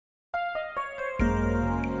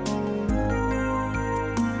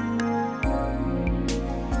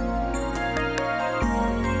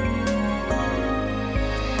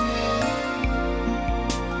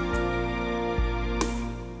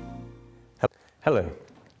Hello,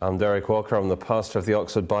 I'm Derek Walker. I'm the pastor of the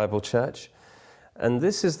Oxford Bible Church, and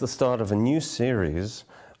this is the start of a new series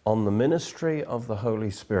on the ministry of the Holy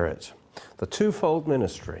Spirit, the twofold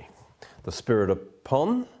ministry, the Spirit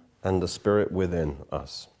upon and the Spirit within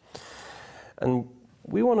us. And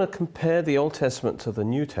we want to compare the Old Testament to the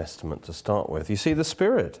New Testament to start with. You see, the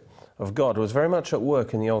Spirit of God was very much at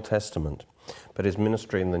work in the Old Testament, but his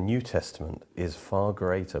ministry in the New Testament is far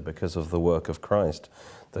greater because of the work of Christ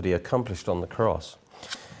that he accomplished on the cross.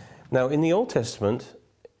 Now, in the Old Testament,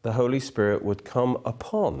 the Holy Spirit would come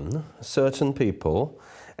upon certain people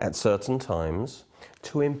at certain times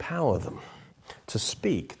to empower them, to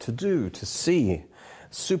speak, to do, to see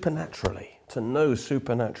supernaturally, to know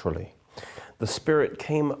supernaturally. The Spirit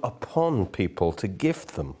came upon people to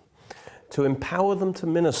gift them, to empower them to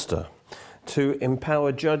minister, to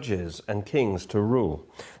empower judges and kings to rule,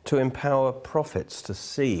 to empower prophets to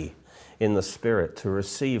see in the Spirit, to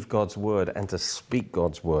receive God's word and to speak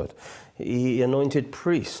God's word. He anointed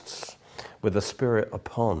priests with the Spirit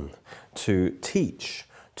upon to teach,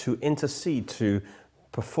 to intercede, to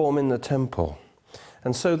perform in the temple.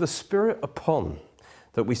 And so the Spirit upon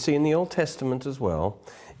that we see in the Old Testament as well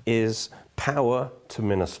is power to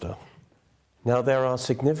minister. Now, there are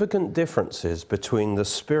significant differences between the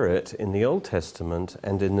Spirit in the Old Testament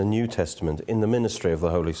and in the New Testament, in the ministry of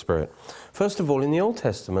the Holy Spirit. First of all, in the Old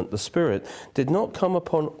Testament, the Spirit did not come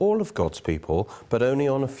upon all of God's people, but only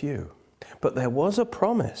on a few. But there was a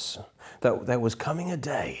promise that there was coming a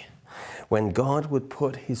day when God would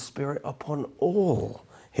put his Spirit upon all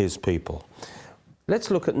his people.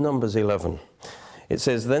 Let's look at Numbers 11. It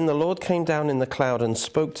says, "Then the Lord came down in the cloud and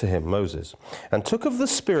spoke to him," Moses, "and took of the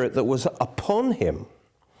Spirit that was upon him,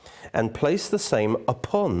 and placed the same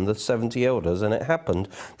upon the 70 elders. And it happened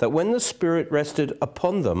that when the Spirit rested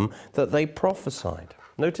upon them, that they prophesied."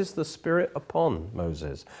 Notice the Spirit upon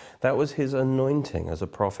Moses. That was his anointing as a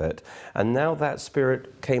prophet. And now that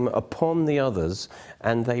Spirit came upon the others,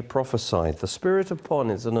 and they prophesied. The Spirit upon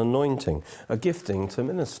is an anointing, a gifting to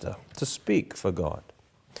minister, to speak for God.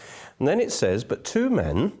 And then it says, "But two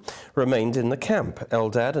men remained in the camp,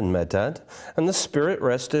 Eldad and Medad, and the Spirit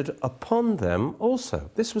rested upon them also."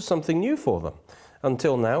 This was something new for them.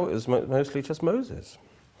 Until now, it was mostly just Moses.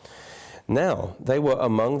 Now, they were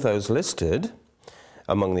among those listed,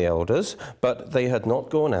 among the elders, but they had not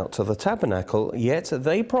gone out to the tabernacle, yet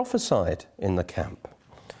they prophesied in the camp.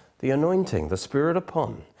 The anointing, the Spirit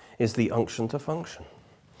upon, is the unction to function.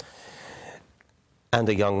 "And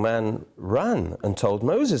a young man ran and told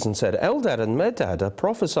Moses and said, 'Eldad and Medad are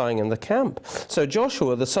prophesying in the camp.' So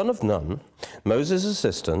Joshua, the son of Nun, Moses'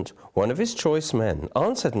 assistant, one of his choice men,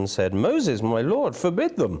 answered and said, 'Moses, my Lord,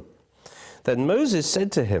 forbid them.' Then Moses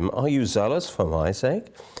said to him, 'Are you zealous for my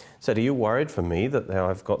sake?' Said, 'Are you worried for me that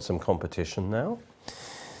I've got some competition now?'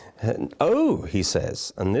 And, 'Oh,' he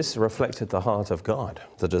says, and this reflected the heart of God,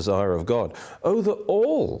 the desire of God, 'Oh, that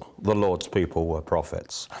all the Lord's people were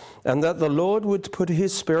prophets, and that the Lord would put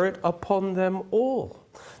his Spirit upon them all.'"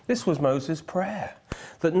 This was Moses' prayer,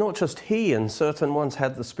 that not just he and certain ones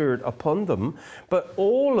had the Spirit upon them, but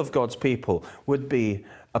all of God's people would be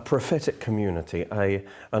a prophetic community, an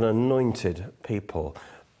anointed people,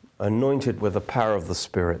 anointed with the power of the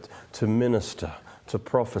Spirit to minister, to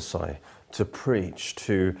prophesy, to preach,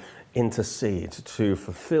 to intercede, to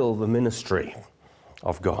fulfill the ministry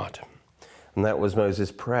of God. And that was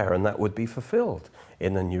Moses' prayer, and that would be fulfilled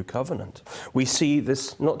in the new covenant. We see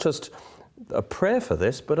this, not just a prayer for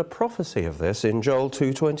this, but a prophecy of this in Joel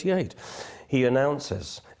 2:28. He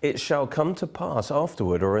announces, "It shall come to pass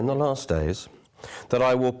afterward, or in the last days, that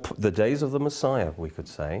I will," the days of the Messiah, we could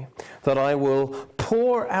say, "that I will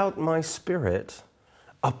pour out my Spirit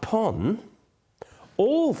upon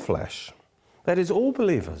all flesh," that is, all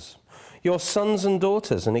believers, "your sons and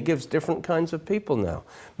daughters," and he gives different kinds of people now,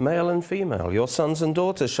 male and female, "your sons and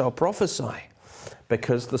daughters shall prophesy,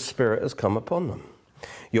 because the Spirit has come upon them.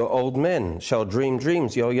 Your old men shall dream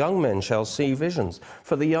dreams, your young men shall see visions,"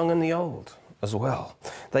 for the young and the old as well.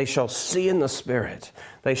 "They shall see in the Spirit.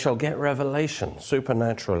 They shall get revelation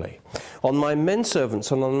supernaturally. On my men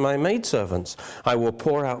servants and on my maid servants, I will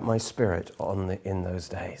pour out my Spirit in those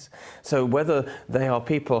days." So whether they are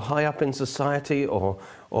people high up in society or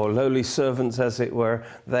lowly servants, as it were,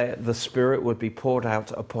 the Spirit would be poured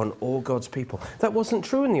out upon all God's people. That wasn't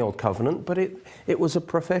true in the Old Covenant, but it was a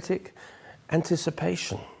prophetic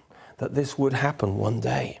anticipation that this would happen one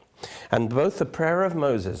day. And both the prayer of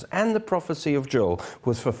Moses and the prophecy of Joel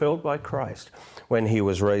was fulfilled by Christ when he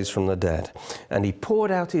was raised from the dead. And he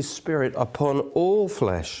poured out his Spirit upon all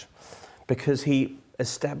flesh because he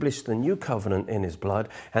established the new covenant in his blood,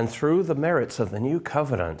 and through the merits of the new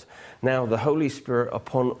covenant, now the Holy Spirit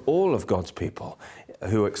upon all of God's people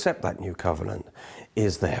who accept that new covenant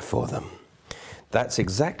is there for them. That's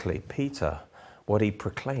exactly Peter, what he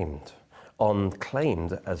proclaimed,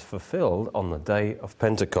 claimed as fulfilled on the day of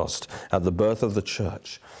Pentecost, at the birth of the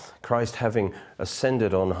church. Christ having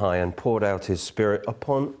ascended on high and poured out his Spirit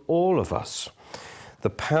upon all of us. The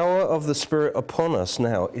power of the Spirit upon us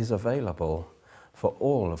now is available for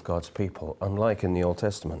all of God's people, unlike in the Old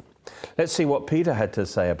Testament. Let's see what Peter had to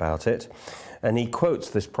say about it. And he quotes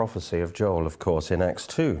this prophecy of Joel, of course, in Acts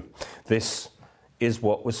 2. This is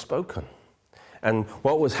what was spoken. And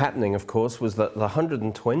what was happening, of course, was that the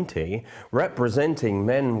 120, representing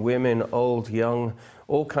men, women, old, young,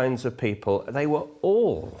 all kinds of people, they were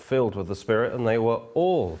all filled with the Spirit, and they were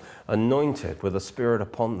all anointed with the Spirit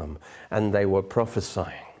upon them, and they were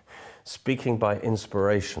prophesying, speaking by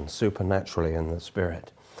inspiration, supernaturally in the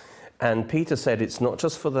Spirit. And Peter said it's not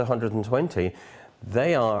just for the 120,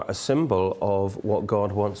 they are a symbol of what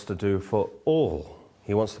God wants to do for all.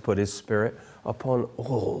 He wants to put his Spirit upon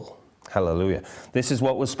all. Hallelujah. This is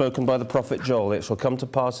what was spoken by the prophet Joel. It shall come to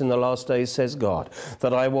pass in the last days, says God,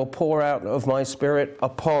 that I will pour out of my Spirit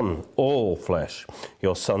upon all flesh.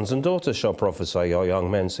 Your sons and daughters shall prophesy, your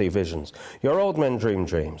young men see visions, your old men dream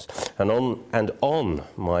dreams. And on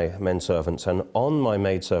my men servants and on my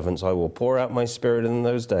maidservants I will pour out my Spirit in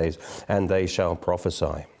those days, and they shall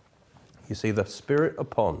prophesy. You see, the Spirit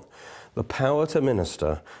upon, the power to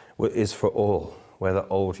minister is for all, whether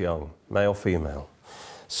old, young, male, female,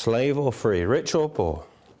 slave or free, rich or poor.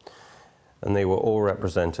 And they were all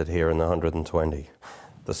represented here in the 120.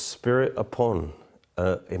 The Spirit upon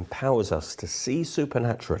empowers us to see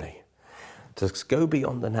supernaturally, to go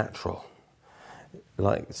beyond the natural,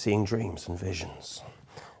 like seeing dreams and visions,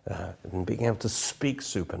 and being able to speak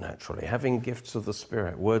supernaturally, having gifts of the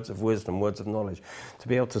Spirit, words of wisdom, words of knowledge, to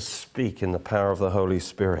be able to speak in the power of the Holy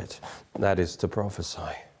Spirit, that is to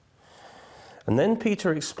prophesy. And then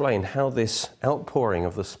Peter explained how this outpouring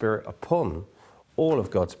of the Spirit upon all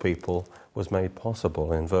of God's people was made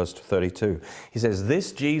possible in verse 32. He says,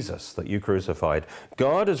 this Jesus that you crucified,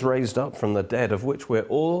 God has raised up from the dead, of which we're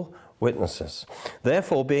all witnesses.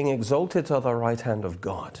 Therefore, being exalted to the right hand of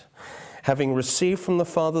God, having received from the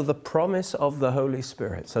Father the promise of the Holy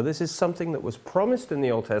Spirit. So this is something that was promised in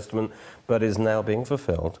the Old Testament, but is now being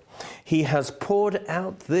fulfilled. He has poured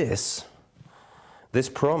out this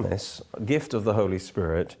promise, gift of the Holy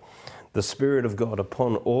Spirit, the Spirit of God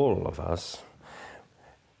upon all of us.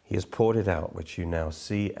 He has poured it out, which you now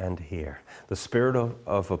see and hear. The Spirit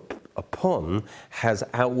upon has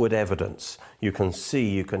outward evidence. You can see,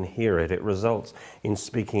 you can hear it. It results in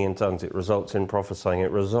speaking in tongues. It results in prophesying.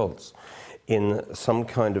 It results in some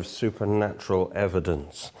kind of supernatural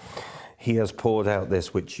evidence. He has poured out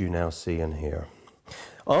this, which you now see and hear.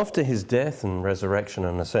 After his death and resurrection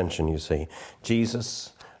and ascension, you see,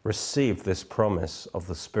 Jesus received this promise of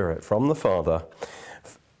the Spirit from the Father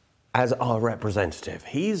as our representative.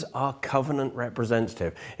 He's our covenant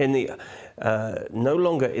representative. No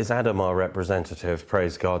longer is Adam our representative,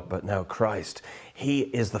 praise God, but now Christ. He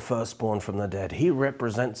is the firstborn from the dead. He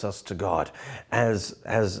represents us to God as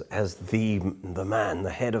the man, the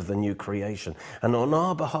head of the new creation. And on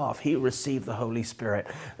our behalf, he received the Holy Spirit,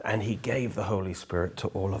 and he gave the Holy Spirit to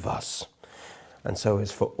all of us. And so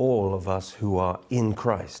it's for all of us who are in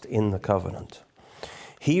Christ, in the covenant.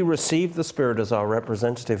 He received the Spirit as our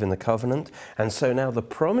representative in the covenant, and so now the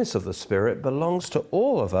promise of the Spirit belongs to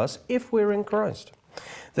all of us if we're in Christ.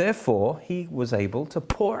 Therefore, he was able to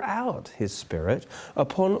pour out his Spirit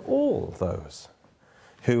upon all those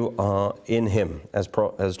who are in him,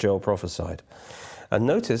 as Joel prophesied. And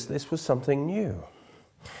notice this was something new.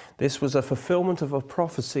 This was a fulfillment of a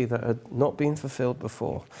prophecy that had not been fulfilled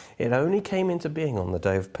before. It only came into being on the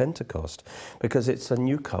day of Pentecost because it's a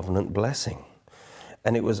new covenant blessing.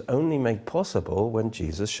 And it was only made possible when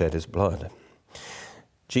Jesus shed his blood.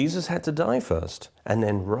 Jesus had to die first and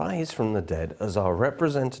then rise from the dead as our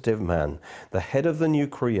representative man, the head of the new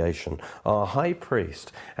creation, our high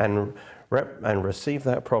priest, and receive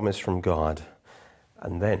that promise from God.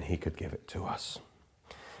 And then he could give it to us.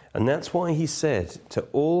 And that's why he said to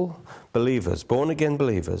all believers, born-again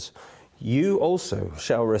believers, you also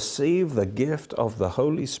shall receive the gift of the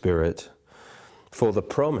Holy Spirit. For the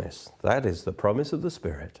promise, that is the promise of the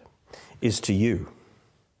Spirit, is to you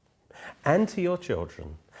and to your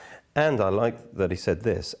children. And I like that he said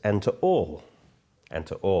this, and to all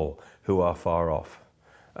who are far off.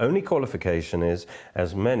 Only qualification is,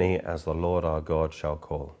 as many as the Lord our God shall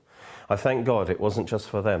call. I thank God it wasn't just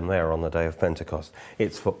for them there on the day of Pentecost.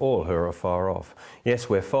 It's for all who are far off. Yes,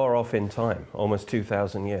 we're far off in time, almost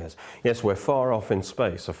 2,000 years. Yes, we're far off in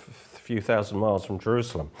space, a few thousand miles from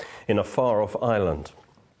Jerusalem, in a far off island.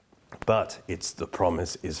 But the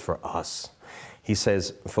promise is for us. He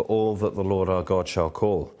says, for all that the Lord our God shall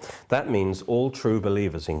call. That means all true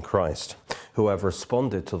believers in Christ who have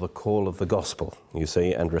responded to the call of the gospel, you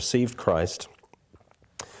see, and received Christ.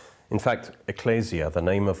 In fact, ecclesia, the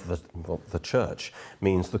name of the church,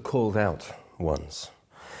 means the called out ones.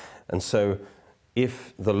 And so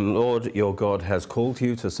if the Lord your God has called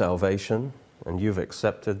you to salvation and you've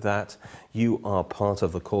accepted that, you are part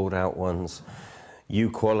of the called out ones. You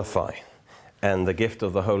qualify. And the gift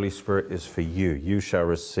of the Holy Spirit is for you. You shall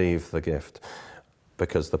receive the gift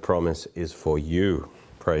because the promise is for you.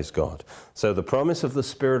 Praise God. So the promise of the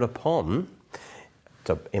Spirit upon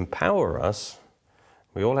to empower us.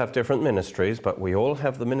 We all have different ministries, but we all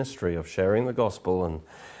have the ministry of sharing the gospel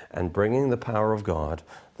and bringing the power of God.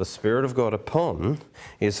 The Spirit of God upon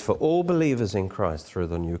is for all believers in Christ through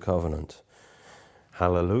the new covenant.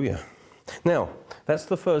 Hallelujah. Now, that's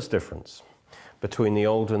the first difference between the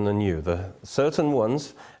old and the new. The certain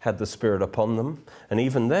ones had the Spirit upon them, and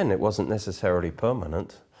even then it wasn't necessarily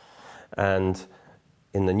permanent. And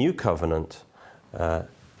in the new covenant,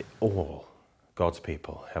 all God's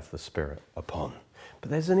people have the Spirit upon. But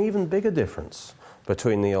there's an even bigger difference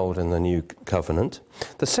between the old and the new covenant.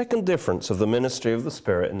 The second difference of the ministry of the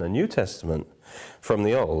Spirit in the New Testament from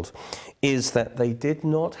the old is that they did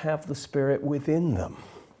not have the Spirit within them.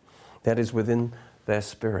 That is, within their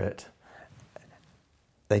spirit.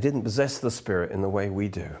 They didn't possess the Spirit in the way we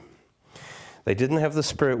do. They didn't have the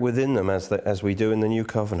Spirit within them as we do in the New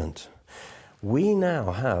Covenant. We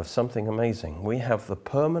now have something amazing. We have the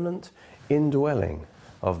permanent indwelling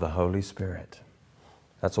of the Holy Spirit.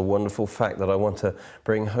 That's a wonderful fact that I want to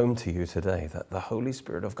bring home to you today, that the Holy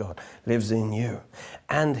Spirit of God lives in you,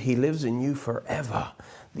 and He lives in you forever.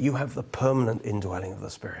 You have the permanent indwelling of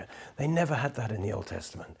the Spirit. They never had that in the Old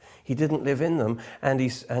Testament. He didn't live in them, and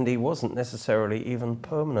he wasn't necessarily even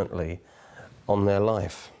permanently on their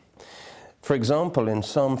life. For example, in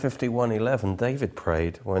Psalm 51:11, David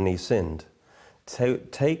prayed when he sinned,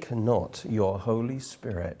 "Take not your Holy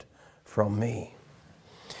Spirit from me."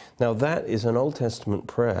 Now that is an Old Testament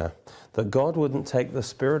prayer, that God wouldn't take the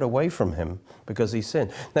Spirit away from him because he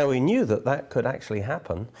sinned. Now he knew that that could actually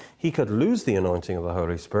happen. He could lose the anointing of the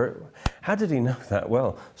Holy Spirit. How did he know that?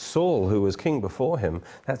 Well, Saul, who was king before him,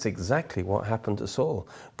 that's exactly what happened to Saul.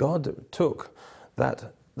 God took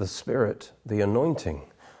the Spirit, the anointing,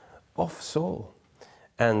 off Saul,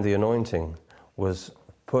 and the anointing was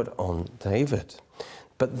put on David.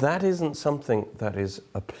 But that isn't something that is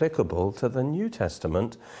applicable to the New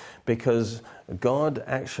Testament, because God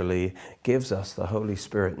actually gives us the Holy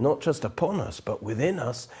Spirit, not just upon us, but within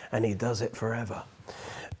us, and He does it forever.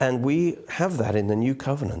 And we have that in the New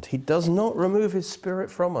Covenant. He does not remove His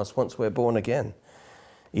Spirit from us once we're born again,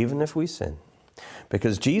 even if we sin.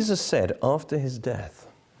 Because Jesus said after His death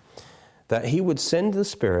that He would send the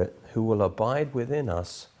Spirit who will abide within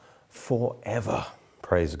us forever.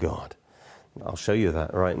 Praise God. I'll show you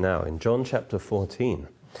that right now. In John chapter 14,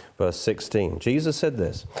 verse 16, Jesus said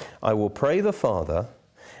this, "I will pray the Father,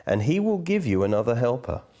 and He will give you another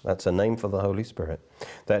helper." That's a name for the Holy Spirit.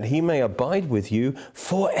 "That He may abide with you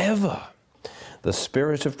forever. The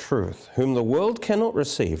Spirit of truth, whom the world cannot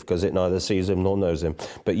receive, because it neither sees Him nor knows Him.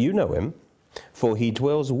 But you know Him, for He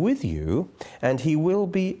dwells with you, and He will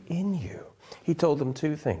be in you." He told them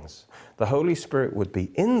two things. The Holy Spirit would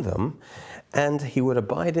be in them, and He would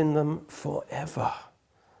abide in them forever.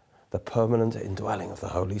 The permanent indwelling of the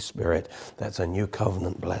Holy Spirit. That's a new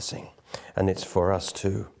covenant blessing. And it's for us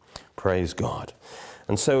too. Praise God.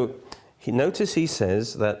 And so, notice he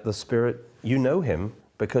says that the Spirit, you know Him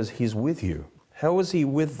because He's with you. How was He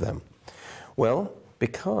with them? Well,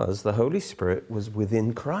 because the Holy Spirit was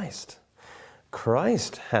within Christ.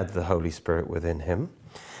 Christ had the Holy Spirit within Him.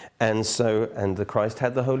 And the Christ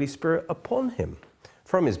had the Holy Spirit upon Him.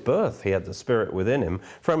 From His birth, He had the Spirit within Him.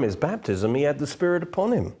 From His baptism, He had the Spirit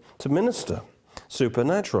upon Him to minister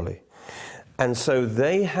supernaturally. And so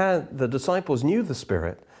the disciples knew the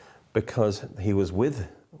Spirit because He was with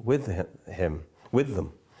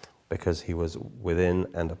them, because He was within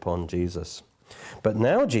and upon Jesus. But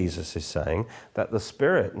now Jesus is saying that the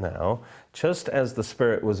Spirit now, just as the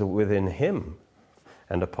Spirit was within Him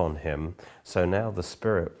and upon Him, so now the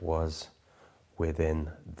Spirit was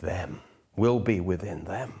within them, will be within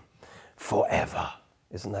them forever.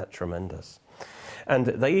 Isn't that tremendous? And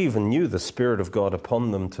they even knew the Spirit of God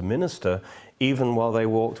upon them to minister even while they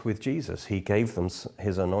walked with Jesus. He gave them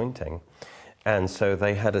His anointing. And so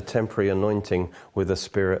they had a temporary anointing with a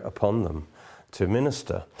spirit upon them to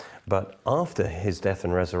minister. But after his death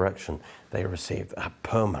and resurrection, they received a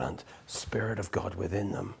permanent Spirit of God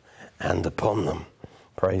within them and upon them.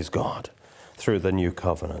 Praise God. Through the new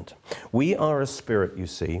covenant. We are a spirit, you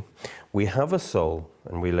see. We have a soul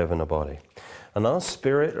and we live in a body. And our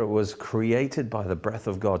spirit was created by the breath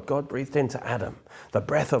of God. God breathed into Adam the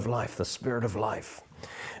breath of life, the spirit of life.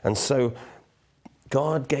 And so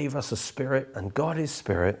God gave us a spirit, and God is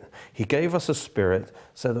spirit. He gave us a spirit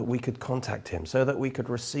so that we could contact him, so that we could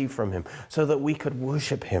receive from him, so that we could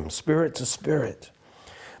worship him, spirit to spirit.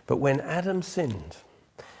 But when Adam sinned,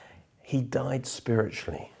 he died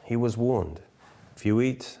spiritually. He was warned. If you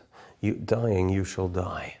eat, dying, you shall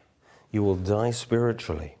die. You will die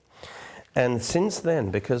spiritually. And since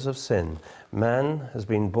then, because of sin, man has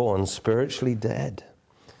been born spiritually dead.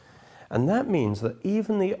 And that means that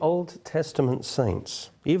even the Old Testament saints,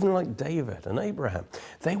 even like David and Abraham,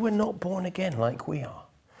 they were not born again like we are.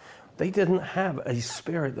 They didn't have a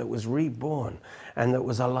spirit that was reborn and that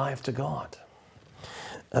was alive to God,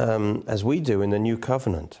 as we do in the New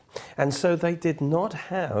Covenant. And so they did not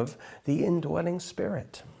have the indwelling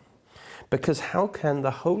spirit. Because how can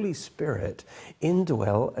the Holy Spirit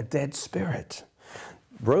indwell a dead spirit?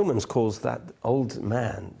 Romans calls that old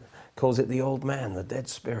man, calls it the old man, the dead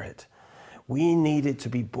spirit. We needed to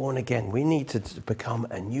be born again. We needed to become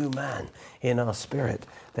a new man in our spirit.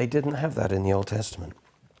 They didn't have that in the Old Testament.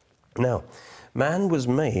 Now, man was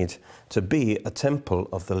made to be a temple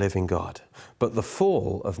of the living God, but the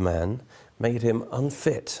fall of man made him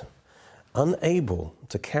unfit, unable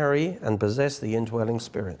to carry and possess the indwelling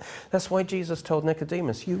spirit. That's why Jesus told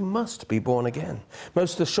Nicodemus, you must be born again.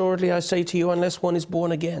 Most assuredly, I say to you, unless one is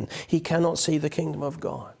born again, he cannot see the kingdom of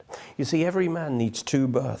God. You see, every man needs two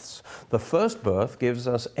births. The first birth gives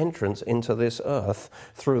us entrance into this earth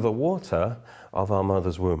through the water of our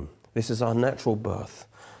mother's womb. This is our natural birth,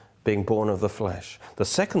 being born of the flesh. The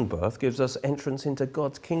second birth gives us entrance into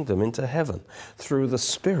God's kingdom, into heaven, through the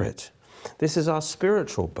Spirit. This is our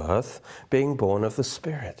spiritual birth, being born of the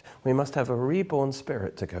Spirit. We must have a reborn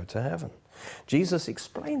spirit to go to heaven. Jesus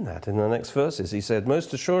explained that in the next verses. He said,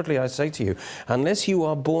 most assuredly I say to you, unless you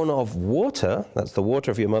are born of water, that's the water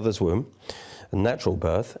of your mother's womb, a natural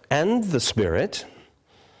birth, and the Spirit,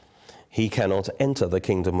 he cannot enter the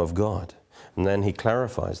kingdom of God. And then he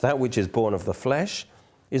clarifies, that which is born of the flesh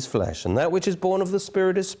is flesh, and that which is born of the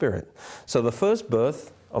Spirit is spirit. So the first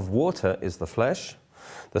birth of water is the flesh.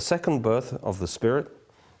 The second birth of the Spirit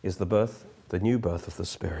is the new birth of the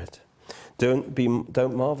Spirit.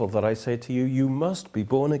 Don't marvel that I say to you, you must be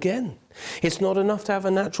born again. It's not enough to have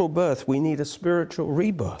a natural birth. We need a spiritual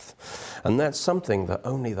rebirth. And that's something that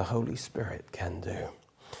only the Holy Spirit can do.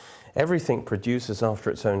 Everything produces after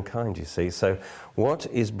its own kind, you see. So what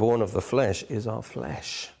is born of the flesh is our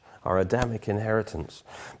flesh, our Adamic inheritance.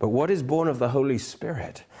 But what is born of the Holy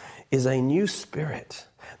Spirit is a new spirit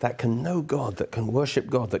that can know God, that can worship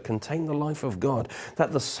God, that contain the life of God,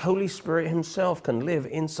 that the Holy Spirit himself can live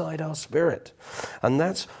inside our spirit. And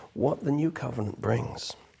that's what the new covenant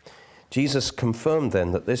brings. Jesus confirmed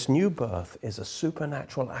then that this new birth is a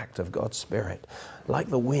supernatural act of God's Spirit. Like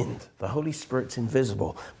the wind, the Holy Spirit's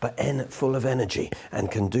invisible, but full of energy and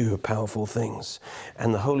can do powerful things.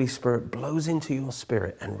 And the Holy Spirit blows into your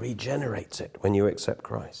spirit and regenerates it when you accept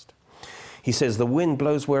Christ. He says, the wind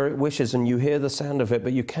blows where it wishes and you hear the sound of it,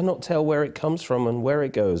 but you cannot tell where it comes from and where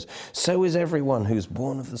it goes. So is everyone who's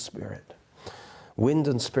born of the Spirit. Wind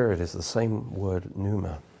and spirit is the same word,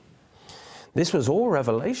 pneuma. This was all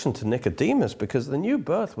revelation to Nicodemus because the new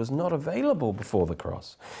birth was not available before the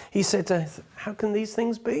cross. He said to him, how can these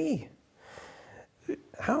things be?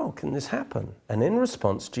 How can this happen? And in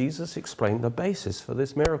response, Jesus explained the basis for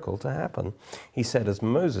this miracle to happen. He said, as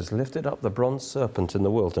Moses lifted up the bronze serpent in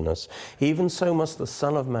the wilderness, even so must the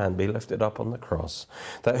Son of Man be lifted up on the cross,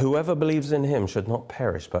 that whoever believes in him should not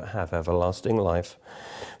perish but have everlasting life.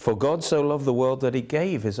 For God so loved the world that he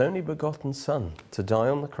gave his only begotten Son to die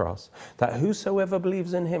on the cross, that whosoever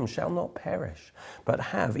believes in him shall not perish but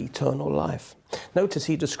have eternal life. Notice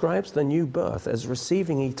he describes the new birth as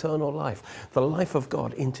receiving eternal life, the life of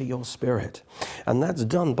God into your spirit. And that's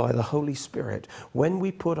done by the Holy Spirit. When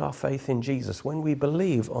we put our faith in Jesus, when we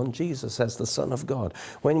believe on Jesus as the Son of God,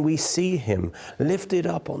 when we see him lifted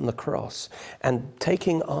up on the cross and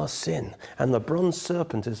taking our sin, and the bronze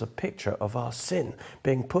serpent is a picture of our sin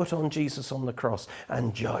being put on Jesus on the cross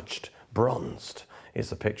and judged, bronzed is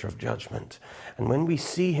a picture of judgment. And when we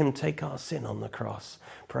see him take our sin on the cross,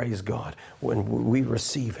 praise God, when we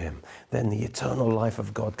receive him, then the eternal life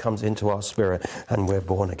of God comes into our spirit and we're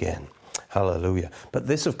born again. Hallelujah. But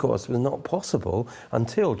this, of course, was not possible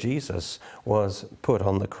until Jesus was put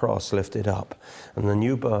on the cross, lifted up. And the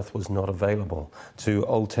new birth was not available to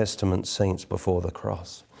Old Testament saints before the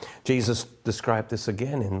cross. Jesus described this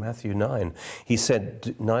again in Matthew 9. He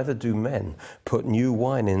said, neither do men put new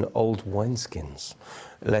wine in old wineskins,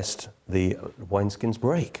 lest the wineskins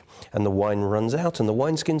break, and the wine runs out, and the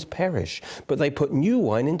wineskins perish. But they put new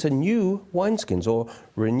wine into new wineskins, or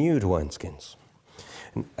renewed wineskins,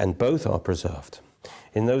 and both are preserved.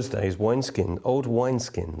 In those days, old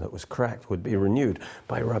wineskin that was cracked would be renewed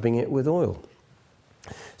by rubbing it with oil.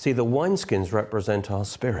 See, the wineskins represent our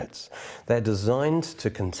spirits. They're designed to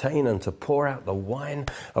contain and to pour out the wine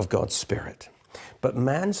of God's Spirit. But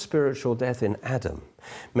man's spiritual death in Adam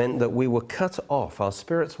meant that we were cut off, our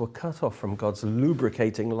spirits were cut off from God's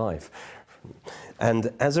lubricating life.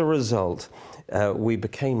 And as a result, we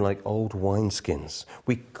became like old wineskins.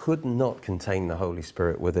 We could not contain the Holy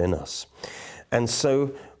Spirit within us. And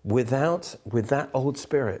so with that old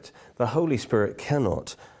spirit, the Holy Spirit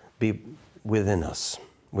cannot be within us,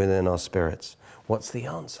 within our spirits. What's the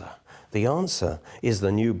answer? The answer is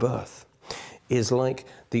the new birth, is like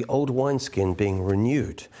the old wineskin being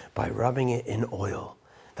renewed by rubbing it in oil.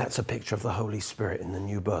 That's a picture of the Holy Spirit in the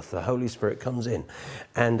new birth. The Holy Spirit comes in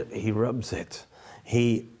and he rubs it.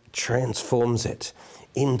 He transforms it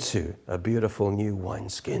into a beautiful new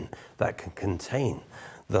wineskin that can contain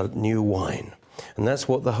the new wine. And that's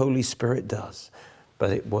what the Holy Spirit does. But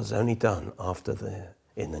it was only done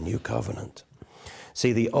in the new covenant.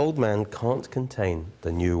 See, the old man can't contain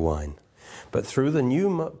the new wine. But through the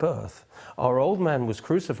new birth, our old man was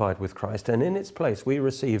crucified with Christ, and in its place we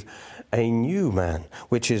receive a new man,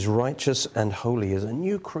 which is righteous and holy, is a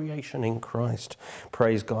new creation in Christ,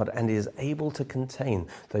 praise God, and is able to contain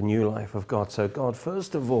the new life of God. So God,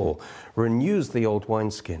 first of all, renews the old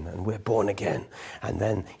wineskin, and we're born again. And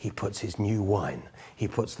then he puts his new wine. He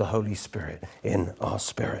puts the Holy Spirit in our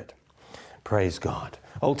spirit. Praise God.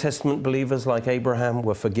 Old Testament believers like Abraham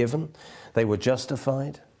were forgiven. They were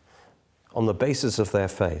justified on the basis of their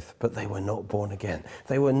faith, but they were not born again.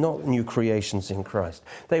 They were not new creations in Christ.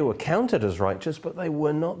 They were counted as righteous, but they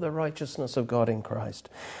were not the righteousness of God in Christ,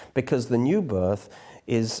 because the new birth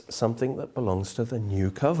is something that belongs to the new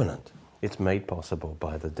covenant. It's made possible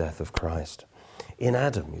by the death of Christ. In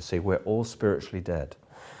Adam, you see, we're all spiritually dead,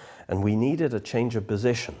 and we needed a change of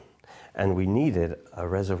position, and we needed a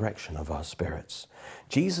resurrection of our spirits.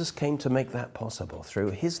 Jesus came to make that possible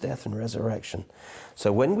through his death and resurrection.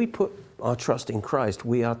 So when we put our trust in Christ,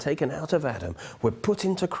 we are taken out of Adam, we're put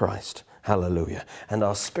into Christ, hallelujah, and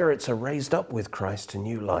our spirits are raised up with Christ to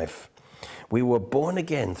new life. We were born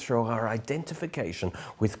again through our identification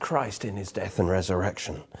with Christ in his death and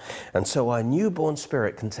resurrection. And so our newborn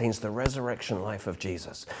spirit contains the resurrection life of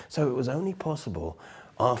Jesus. So it was only possible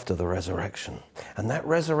after the resurrection. And that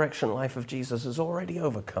resurrection life of Jesus has already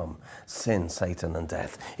overcome sin, Satan, and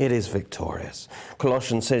death. It is victorious.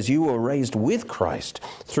 Colossians says, you were raised with Christ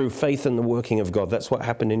through faith in the working of God. That's what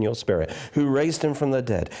happened in your spirit, who raised him from the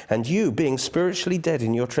dead. And you, being spiritually dead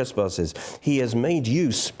in your trespasses, he has made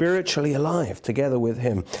you spiritually alive together with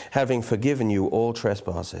him, having forgiven you all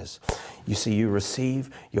trespasses. You see, you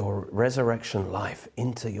receive your resurrection life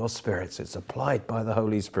into your spirits. It's applied by the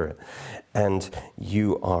Holy Spirit. And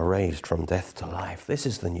you are raised from death to life. This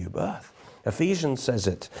is the new birth. Ephesians says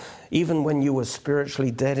it. Even when you were spiritually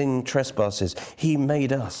dead in trespasses, he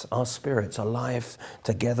made us, our spirits, alive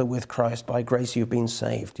together with Christ. By grace you've been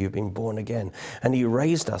saved. You've been born again. And he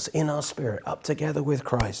raised us in our spirit up together with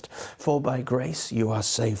Christ. For by grace you are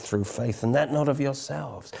saved through faith, and that not of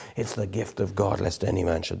yourselves. It's the gift of God, lest any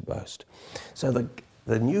man should boast. So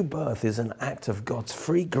the new birth is an act of God's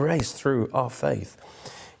free grace through our faith.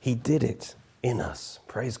 He did it in us.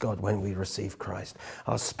 Praise God, when we receive Christ.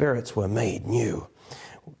 Our spirits were made new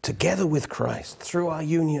together with Christ, through our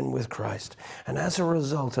union with Christ. And as a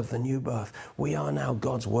result of the new birth, we are now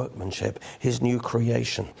God's workmanship, his new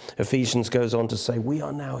creation. Ephesians goes on to say, we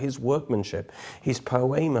are now his workmanship, his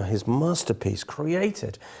poema, his masterpiece,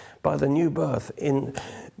 created by the new birth in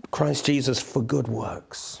Christ Jesus for good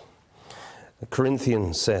works.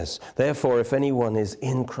 Corinthians says, therefore, if anyone is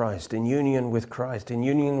in Christ, in union with Christ, in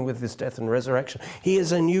union with his death and resurrection, he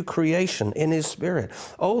is a new creation in his spirit.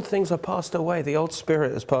 Old things are passed away. The old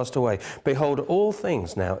spirit has passed away. Behold, all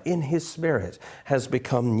things now in his spirit has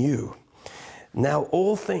become new. Now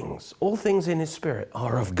all things in his spirit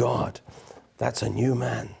are of God. That's a new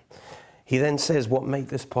man. He then says, what made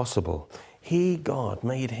this possible? He, God,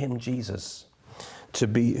 made him, Jesus, to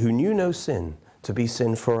be, who knew no sin, to be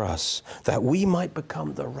sin for us, that we might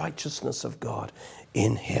become the righteousness of God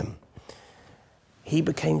in him. He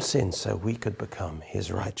became sin so we could become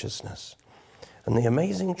his righteousness. And the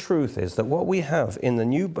amazing truth is that what we have in the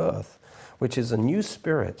new birth, which is a new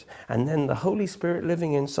spirit, and then the Holy Spirit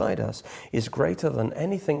living inside us, is greater than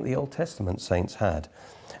anything the Old Testament saints had.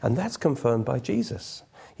 And that's confirmed by Jesus.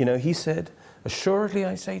 You know, he said, "Assuredly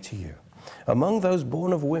I say to you, among those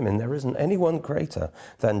born of women, there isn't anyone greater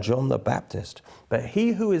than John the Baptist, but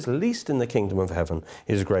he who is least in the kingdom of heaven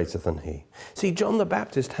is greater than he." See, John the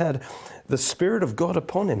Baptist had the Spirit of God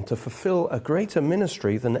upon him to fulfill a greater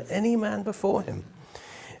ministry than any man before him,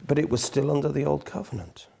 but it was still under the old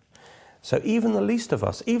covenant. So even the least of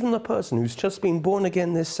us, even the person who's just been born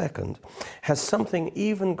again this second, has something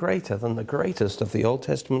even greater than the greatest of the Old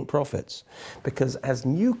Testament prophets. Because as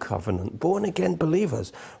new covenant, born again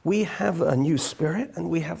believers, we have a new spirit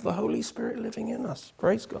and we have the Holy Spirit living in us.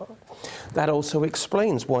 Praise God. That also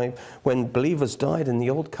explains why when believers died in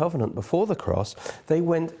the Old Covenant before the cross, they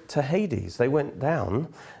went to Hades. They went down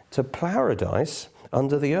to paradise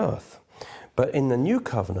under the earth. But in the new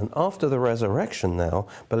covenant, after the resurrection now,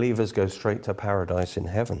 believers go straight to paradise in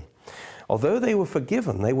heaven. Although they were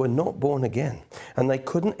forgiven, they were not born again. And they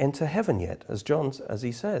couldn't enter heaven yet. As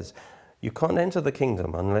he says, you can't enter the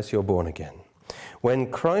kingdom unless you're born again.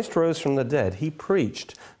 When Christ rose from the dead, he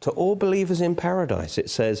preached to all believers in paradise. It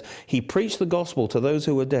says, he preached the gospel to those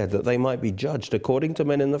who were dead, that they might be judged according to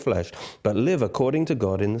men in the flesh, but live according to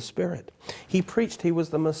God in the Spirit. He preached he was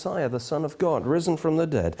the Messiah, the Son of God, risen from the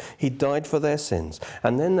dead. He died for their sins.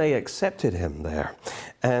 And then they accepted him there.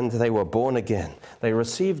 And they were born again. They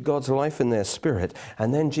received God's life in their spirit.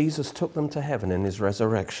 And then Jesus took them to heaven in his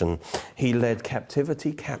resurrection. He led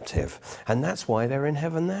captivity captive. And that's why they're in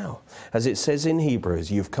heaven now. As it says in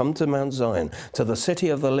Hebrews, you've come to Mount Zion, to the city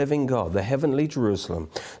of the living God, the heavenly Jerusalem,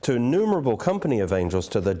 to innumerable company of angels,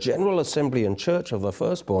 to the general assembly and church of the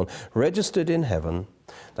firstborn, registered in heaven,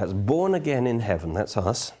 that's born again in heaven, that's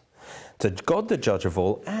us, to God the judge of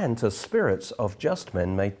all, and to spirits of just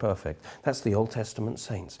men made perfect. That's the Old Testament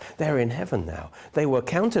saints. They're in heaven now. They were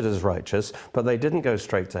counted as righteous, but they didn't go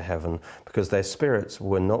straight to heaven because their spirits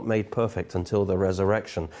were not made perfect until the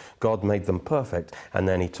resurrection. God made them perfect, and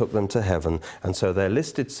then he took them to heaven. And so they're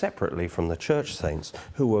listed separately from the church saints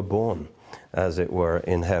who were born, as it were,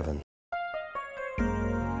 in heaven.